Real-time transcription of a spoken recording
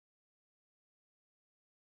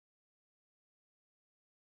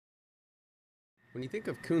When you think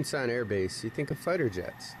of Kunsan Air Base, you think of fighter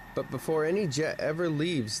jets. But before any jet ever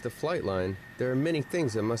leaves the flight line, there are many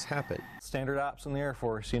things that must happen. Standard ops in the Air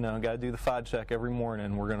Force, got to do the FOD check every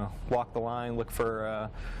morning. We're going to walk the line, look for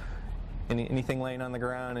anything laying on the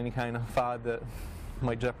ground, any kind of FOD that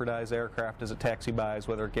might jeopardize the aircraft as it taxi bys,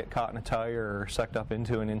 whether it get caught in a tire or sucked up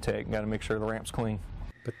into an intake. Got to make sure the ramp's clean.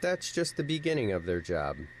 But that's just the beginning of their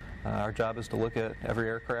job. Our job is to look at every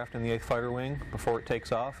aircraft in the 8th Fighter Wing before it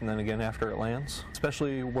takes off and then again after it lands.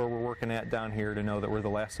 Especially where we're working at down here to know that we're the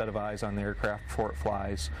last set of eyes on the aircraft before it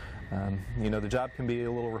flies. The job can be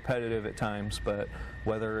a little repetitive at times, but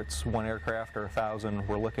whether it's one aircraft or 1,000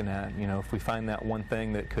 we're looking at, if we find that one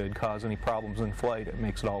thing that could cause any problems in flight, it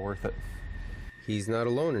makes it all worth it. He's not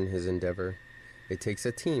alone in his endeavor. It takes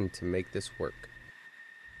a team to make this work.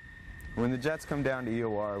 When the jets come down to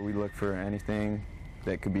EOR, we look for anything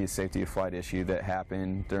that could be a safety of flight issue that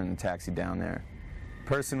happened during the taxi down there.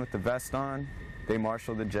 Person with the vest on, they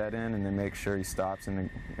marshal the jet in and they make sure he stops in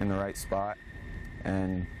the right spot,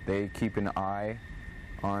 and they keep an eye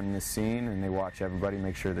on the scene and they watch everybody,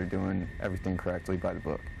 make sure they're doing everything correctly by the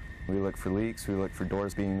book. We look for leaks, we look for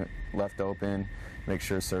doors being left open, make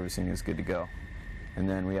sure servicing is good to go. And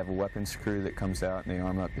then we have a weapons crew that comes out and they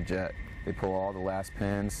arm up the jet. They pull all the last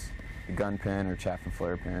pins, the gun pin or chaff and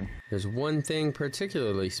flare pin. There's one thing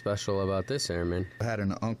particularly special about this airman. I had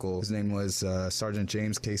an uncle. His name was Sergeant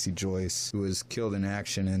James Casey Joyce, who was killed in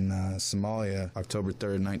action in Somalia, October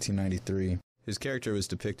 3rd, 1993. His character was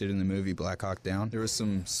depicted in the movie Black Hawk Down. There were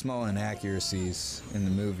some small inaccuracies in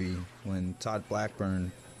the movie. When Todd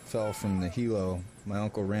Blackburn fell from the helo, my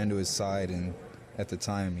uncle ran to his side, and at the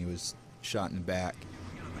time he was shot in the back.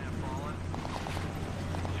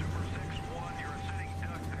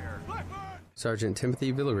 Sergeant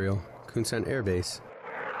Timothy Villareal, Kunsan Air Base,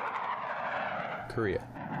 Korea.